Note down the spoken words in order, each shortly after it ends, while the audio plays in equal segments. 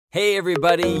Hey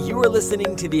everybody, you are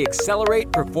listening to the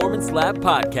Accelerate Performance Lab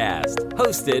podcast,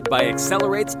 hosted by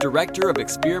Accelerate's Director of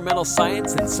Experimental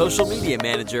Science and Social Media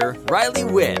Manager, Riley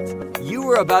Witt. You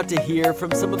are about to hear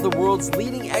from some of the world's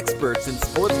leading experts in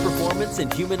sports performance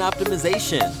and human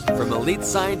optimization. From elite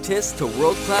scientists to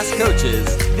world-class coaches,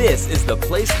 this is the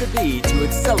place to be to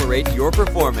accelerate your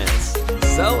performance.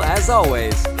 So, as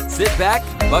always, sit back,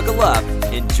 buckle up,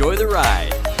 enjoy the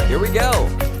ride. Here we go.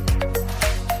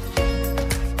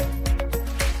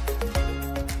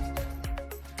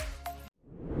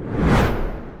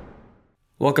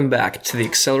 Welcome back to the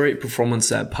Accelerate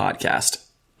Performance Lab podcast.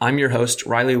 I'm your host,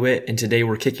 Riley Witt, and today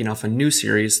we're kicking off a new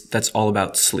series that's all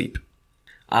about sleep.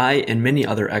 I and many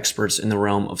other experts in the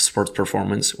realm of sports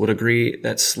performance would agree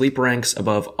that sleep ranks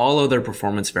above all other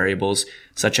performance variables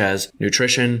such as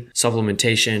nutrition,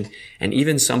 supplementation, and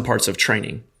even some parts of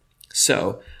training.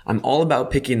 So, I'm all about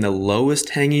picking the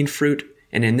lowest hanging fruit,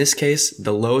 and in this case,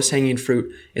 the lowest hanging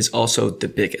fruit is also the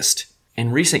biggest. In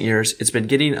recent years, it's been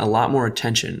getting a lot more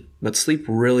attention, but sleep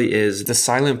really is the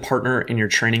silent partner in your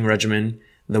training regimen,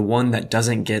 the one that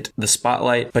doesn't get the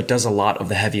spotlight, but does a lot of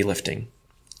the heavy lifting.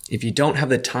 If you don't have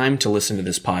the time to listen to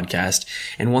this podcast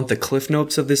and want the cliff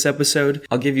notes of this episode,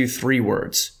 I'll give you 3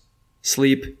 words.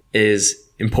 Sleep is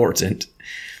important.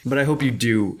 But I hope you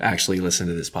do actually listen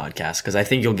to this podcast because I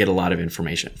think you'll get a lot of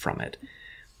information from it.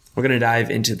 We're going to dive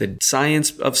into the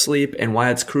science of sleep and why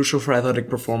it's crucial for athletic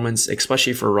performance,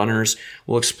 especially for runners.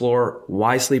 We'll explore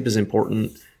why sleep is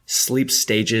important, sleep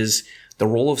stages, the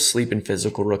role of sleep in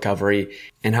physical recovery,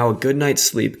 and how a good night's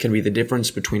sleep can be the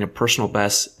difference between a personal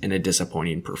best and a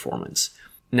disappointing performance.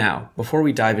 Now, before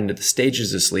we dive into the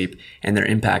stages of sleep and their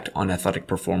impact on athletic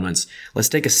performance, let's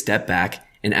take a step back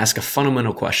and ask a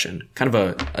fundamental question, kind of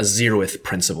a zeroth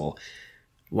principle.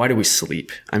 Why do we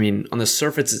sleep? I mean, on the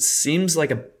surface, it seems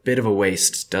like a bit of a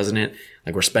waste, doesn't it?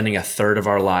 Like we're spending a third of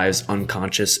our lives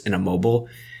unconscious and immobile.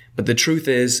 But the truth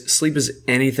is, sleep is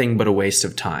anything but a waste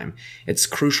of time. It's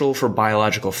crucial for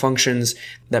biological functions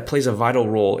that plays a vital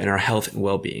role in our health and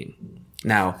well-being.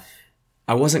 Now,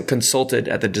 I wasn't consulted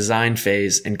at the design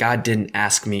phase, and God didn't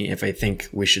ask me if I think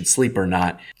we should sleep or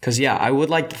not. Because yeah, I would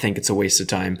like to think it's a waste of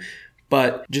time.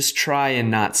 But just try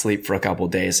and not sleep for a couple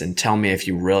days and tell me if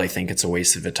you really think it's a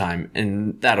waste of time,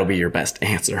 and that'll be your best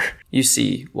answer. You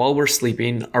see, while we're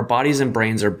sleeping, our bodies and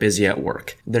brains are busy at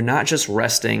work. They're not just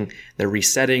resting, they're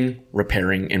resetting,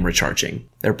 repairing, and recharging.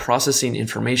 They're processing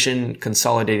information,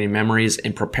 consolidating memories,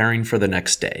 and preparing for the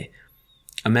next day.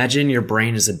 Imagine your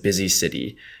brain is a busy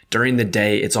city. During the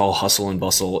day, it's all hustle and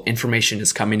bustle. Information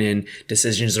is coming in,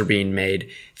 decisions are being made,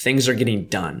 things are getting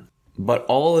done. But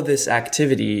all of this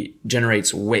activity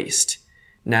generates waste.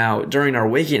 Now, during our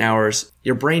waking hours,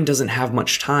 your brain doesn't have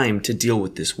much time to deal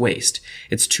with this waste.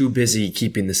 It's too busy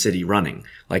keeping the city running,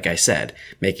 like I said,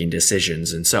 making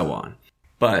decisions and so on.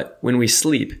 But when we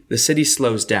sleep, the city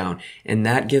slows down, and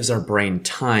that gives our brain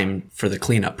time for the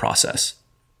cleanup process.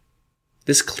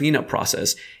 This cleanup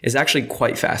process is actually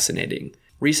quite fascinating.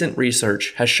 Recent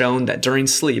research has shown that during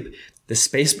sleep, the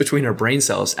space between our brain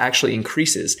cells actually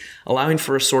increases, allowing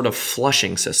for a sort of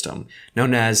flushing system,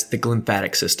 known as the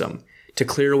glymphatic system, to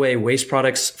clear away waste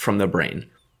products from the brain.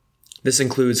 This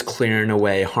includes clearing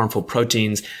away harmful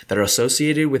proteins that are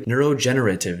associated with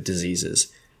neurodegenerative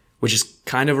diseases, which is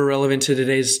kind of irrelevant to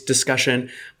today's discussion,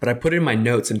 but I put it in my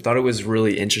notes and thought it was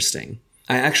really interesting.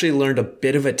 I actually learned a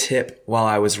bit of a tip while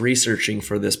I was researching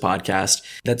for this podcast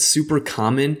that's super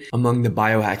common among the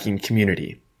biohacking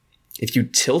community. If you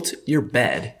tilt your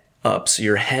bed up so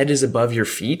your head is above your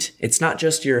feet, it's not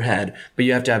just your head, but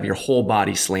you have to have your whole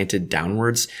body slanted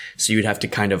downwards. So you'd have to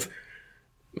kind of,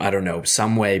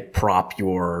 some way prop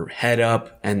your head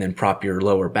up and then prop your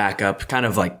lower back up, kind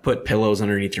of like put pillows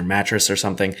underneath your mattress or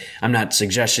something. I'm not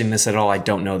suggesting this at all. I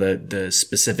don't know the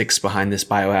specifics behind this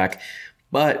biohack,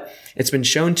 but it's been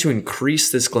shown to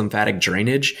increase this glymphatic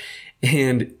drainage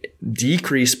and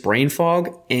decrease brain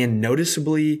fog and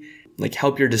noticeably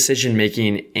help your decision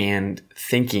making and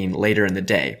thinking later in the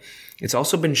day. It's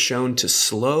also been shown to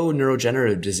slow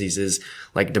neurodegenerative diseases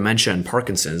like dementia and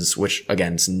Parkinson's, which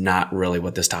again is not really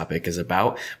what this topic is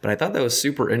about, but I thought that was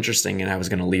super interesting and I was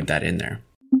going to leave that in there.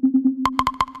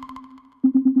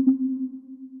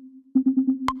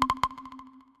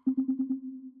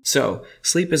 So,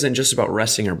 sleep isn't just about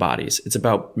resting our bodies. It's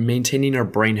about maintaining our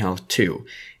brain health too.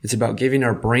 It's about giving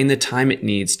our brain the time it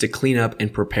needs to clean up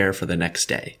and prepare for the next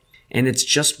day. And it's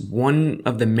just one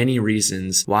of the many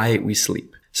reasons why we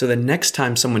sleep. So the next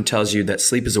time someone tells you that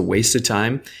sleep is a waste of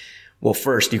time, Well,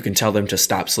 first you can tell them to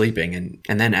stop sleeping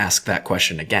and then ask that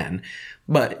question again.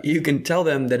 But you can tell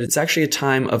them that it's actually a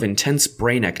time of intense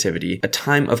brain activity, a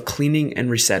time of cleaning and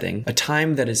resetting, a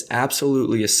time that is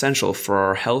absolutely essential for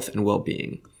our health and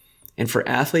well-being. And for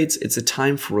athletes, it's a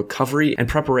time for recovery and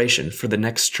preparation for the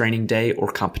next training day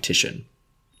or competition.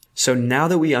 So now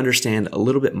that we understand a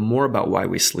little bit more about why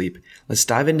we sleep, let's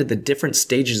dive into the different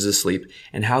stages of sleep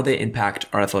and how they impact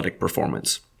our athletic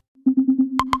performance.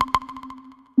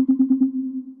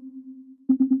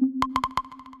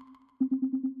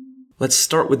 Let's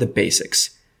start with the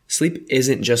basics. Sleep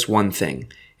isn't just one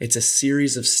thing. It's a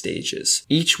series of stages,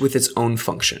 each with its own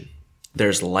function.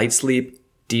 There's light sleep,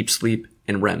 deep sleep,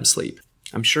 and REM sleep.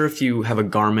 I'm sure if you have a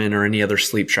Garmin or any other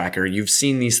sleep tracker, you've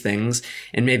seen these things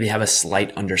and maybe have a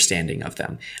slight understanding of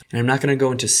them. And I'm not going to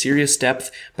go into serious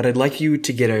depth, but I'd like you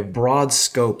to get a broad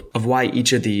scope of why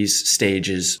each of these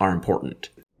stages are important.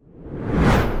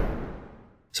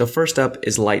 So first up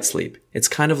is light sleep. It's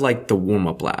kind of like the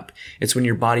warm-up lap. It's when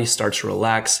your body starts to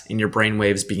relax and your brain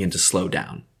waves begin to slow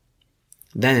down.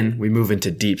 Then we move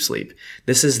into deep sleep.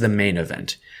 This is the main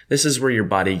event. This is where your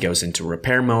body goes into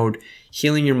repair mode,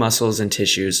 healing your muscles and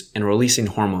tissues, and releasing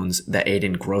hormones that aid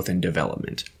in growth and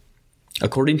development.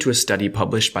 According to a study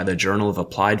published by the Journal of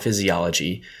Applied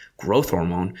Physiology, growth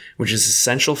hormone, which is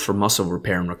essential for muscle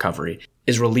repair and recovery,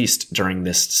 is released during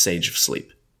this stage of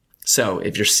sleep. So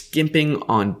if you're skimping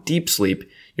on deep sleep,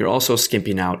 you're also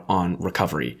skimping out on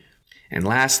recovery. And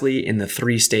lastly, in the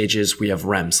 3 stages, we have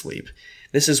REM sleep.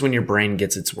 This is when your brain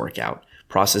gets its workout,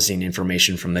 processing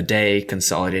information from the day,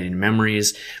 consolidating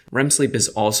memories. REM sleep is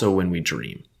also when we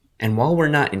dream. And while we're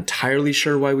not entirely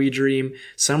sure why we dream,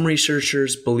 some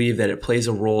researchers believe that it plays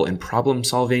a role in problem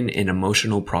solving and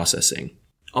emotional processing.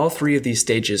 All 3 of these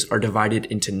stages are divided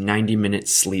into 90-minute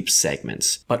sleep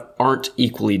segments, but aren't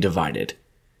equally divided.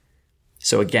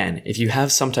 So again, if you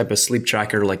have some type of sleep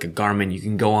tracker like a Garmin, you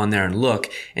can go on there and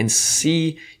look and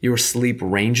see your sleep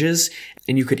ranges.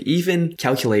 And you could even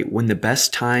calculate when the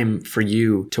best time for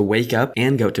you to wake up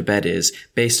and go to bed is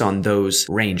based on those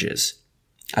ranges.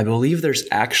 I believe there's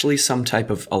actually some type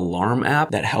of alarm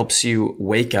app that helps you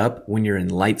wake up when you're in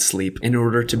light sleep in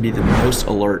order to be the most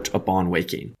alert upon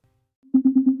waking.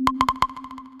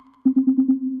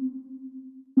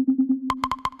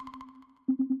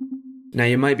 Now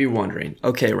you might be wondering,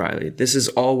 okay, Riley, this is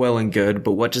all well and good,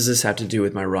 but what does this have to do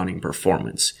with my running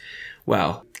performance?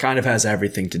 Well, kind of has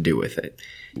everything to do with it.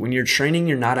 When you're training,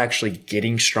 you're not actually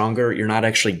getting stronger. You're not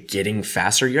actually getting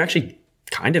faster. You're actually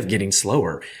kind of getting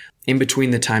slower. In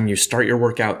between the time you start your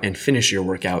workout and finish your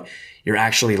workout, you're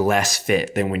actually less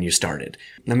fit than when you started.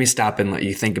 Let me stop and let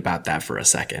you think about that for a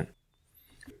second.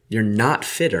 You're not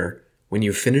fitter when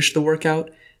you finish the workout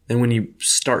than when you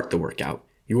start the workout.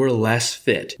 You are less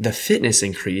fit. The fitness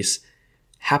increase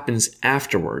happens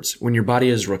afterwards when your body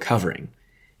is recovering.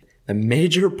 The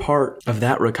major part of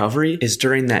that recovery is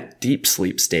during that deep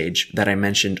sleep stage that I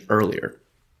mentioned earlier.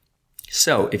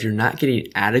 So if you're not getting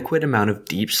adequate amount of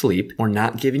deep sleep or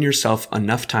not giving yourself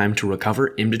enough time to recover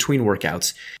in between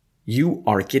workouts, you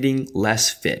are getting less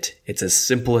fit. It's as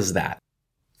simple as that.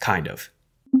 Kind of.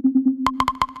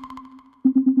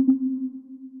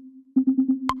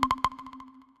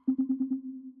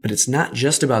 But it's not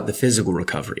just about the physical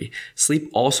recovery. Sleep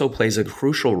also plays a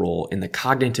crucial role in the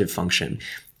cognitive function.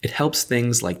 It helps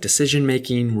things like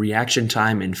decision-making, reaction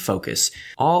time, and focus,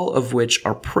 all of which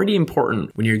are pretty important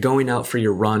when you're going out for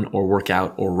your run or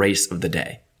workout or race of the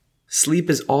day. Sleep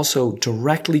is also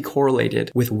directly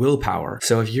correlated with willpower.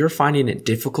 So if you're finding it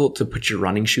difficult to put your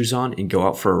running shoes on and go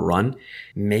out for a run,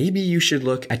 maybe you should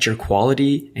look at your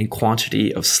quality and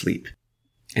quantity of sleep.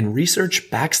 And research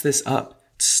backs this up.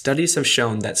 Studies have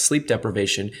shown that sleep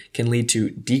deprivation can lead to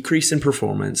decrease in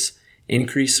performance,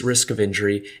 increased risk of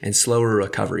injury, and slower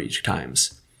recovery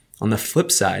times. On the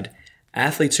flip side,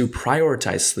 athletes who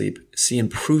prioritize sleep see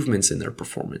improvements in their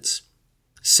performance.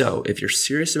 So, if you're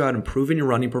serious about improving your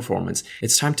running performance,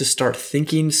 it's time to start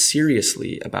thinking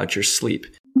seriously about your sleep.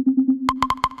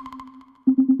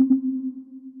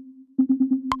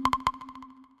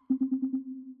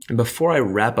 And before I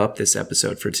wrap up this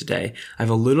episode for today, I have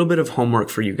a little bit of homework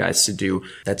for you guys to do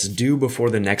that's due before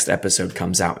the next episode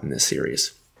comes out in this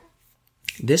series.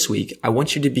 This week, I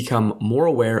want you to become more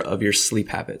aware of your sleep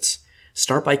habits.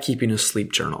 Start by keeping a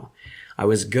sleep journal. I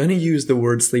was gonna use the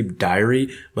word sleep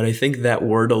diary, but I think that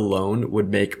word alone would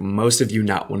make most of you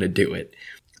not want to do it.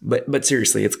 But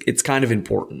seriously, it's kind of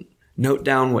important. Note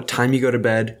down what time you go to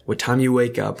bed, what time you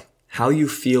wake up, how you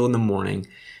feel in the morning.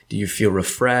 Do you feel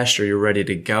refreshed? Are you ready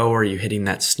to go? Are you hitting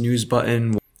that snooze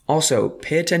button? Also,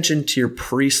 pay attention to your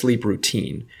pre-sleep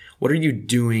routine. What are you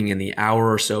doing in the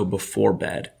hour or so before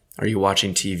bed? Are you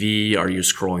watching TV? Are you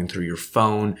scrolling through your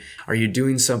phone? Are you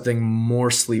doing something more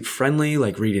sleep friendly,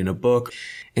 like reading a book?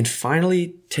 And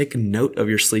finally, take note of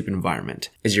your sleep environment.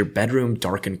 Is your bedroom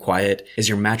dark and quiet? Is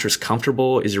your mattress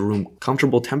comfortable? Is your room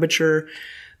comfortable temperature?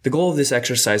 The goal of this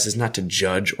exercise is not to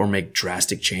judge or make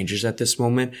drastic changes at this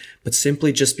moment, but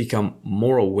simply just become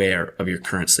more aware of your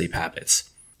current sleep habits.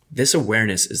 This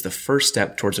awareness is the first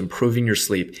step towards improving your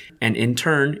sleep and in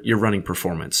turn, your running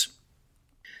performance.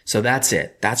 So that's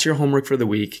it. That's your homework for the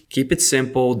week. Keep it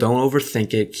simple. Don't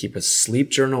overthink it. Keep a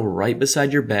sleep journal right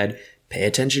beside your bed. Pay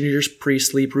attention to your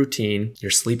pre-sleep routine,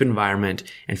 your sleep environment.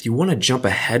 And if you want to jump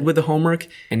ahead with the homework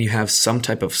and you have some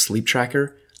type of sleep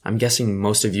tracker, I'm guessing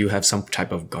most of you have some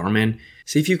type of Garmin.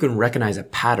 See if you can recognize a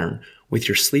pattern with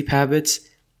your sleep habits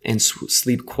and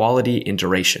sleep quality and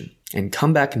duration. And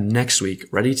come back next week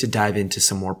ready to dive into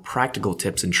some more practical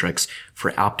tips and tricks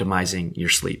for optimizing your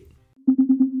sleep.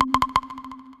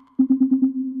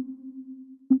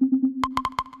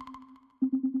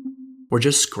 We're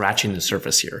just scratching the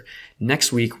surface here.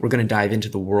 Next week, we're going to dive into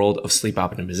the world of sleep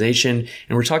optimization,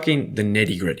 and we're talking the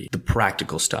nitty-gritty, the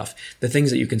practical stuff, the things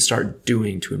that you can start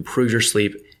doing to improve your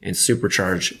sleep and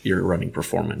supercharge your running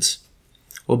performance.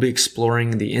 We'll be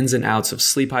exploring the ins and outs of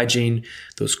sleep hygiene,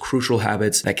 those crucial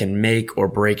habits that can make or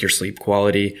break your sleep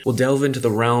quality. We'll delve into the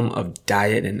realm of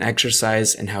diet and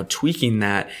exercise and how tweaking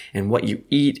that and what you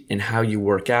eat and how you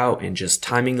work out and just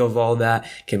timing of all that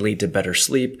can lead to better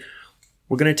sleep.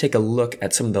 We're going to take a look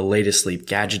at some of the latest sleep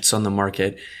gadgets on the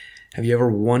market. Have you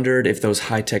ever wondered if those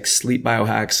high-tech sleep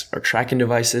biohacks or tracking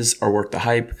devices are worth the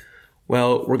hype?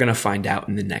 Well, we're going to find out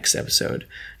in the next episode.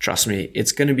 Trust me,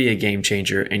 it's going to be a game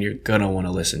changer and you're going to want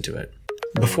to listen to it.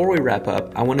 Before we wrap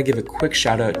up, I want to give a quick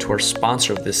shout out to our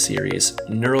sponsor of this series,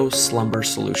 NeuroSlumber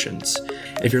Solutions.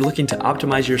 If you're looking to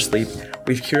optimize your sleep,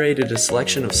 we've curated a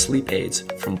selection of sleep aids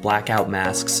from blackout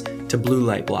masks to blue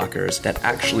light blockers that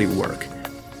actually work.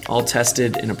 All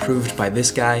tested and approved by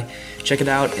this guy. Check it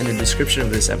out in the description of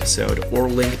this episode or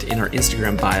linked in our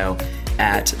Instagram bio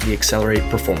at the Accelerate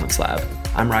Performance Lab.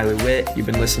 I'm Riley Witt. You've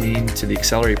been listening to the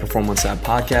Accelerate Performance Lab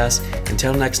podcast.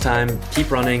 Until next time, keep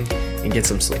running and get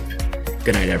some sleep.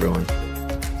 Good night, everyone.